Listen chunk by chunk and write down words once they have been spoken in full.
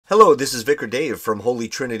Hello, this is Vicar Dave from Holy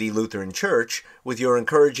Trinity Lutheran Church with your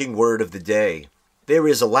encouraging word of the day. There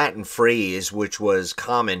is a Latin phrase which was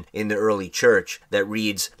common in the early church that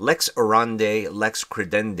reads, Lex orandi, lex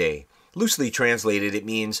credende. Loosely translated, it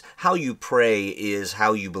means how you pray is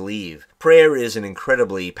how you believe. Prayer is an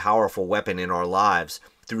incredibly powerful weapon in our lives.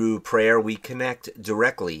 Through prayer, we connect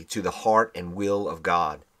directly to the heart and will of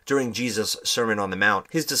God. During Jesus' Sermon on the Mount,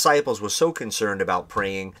 his disciples were so concerned about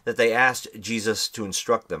praying that they asked Jesus to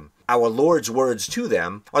instruct them. Our Lord's words to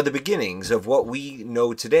them are the beginnings of what we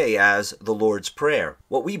know today as the Lord's Prayer.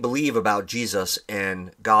 What we believe about Jesus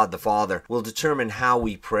and God the Father will determine how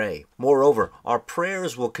we pray. Moreover, our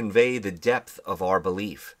prayers will convey the depth of our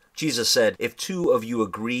belief. Jesus said, "If two of you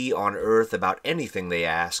agree on earth about anything they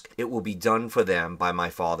ask, it will be done for them by my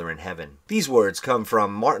Father in heaven." These words come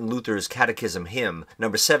from Martin Luther's Catechism hymn,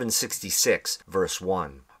 number 766, verse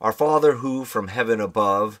 1. Our Father who from heaven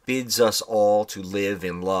above bids us all to live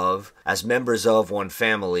in love, as members of one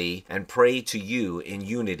family, and pray to you in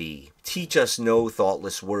unity. Teach us no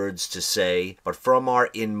thoughtless words to say, but from our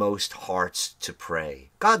inmost hearts to pray.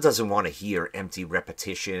 God doesn't want to hear empty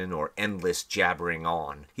repetition or endless jabbering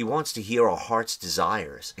on. He wants to hear our heart's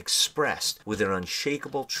desires expressed with an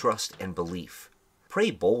unshakable trust and belief. Pray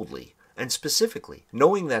boldly and specifically,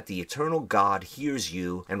 knowing that the eternal God hears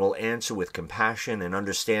you and will answer with compassion and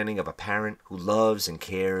understanding of a parent who loves and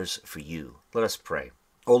cares for you. Let us pray.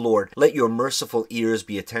 O Lord, let your merciful ears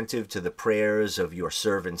be attentive to the prayers of your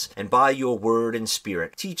servants, and by your word and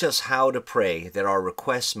spirit, teach us how to pray that our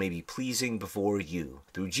requests may be pleasing before you.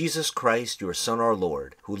 Through Jesus Christ, your Son, our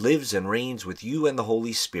Lord, who lives and reigns with you and the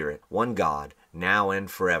Holy Spirit, one God, now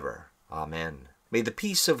and forever. Amen. May the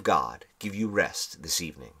peace of God give you rest this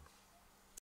evening.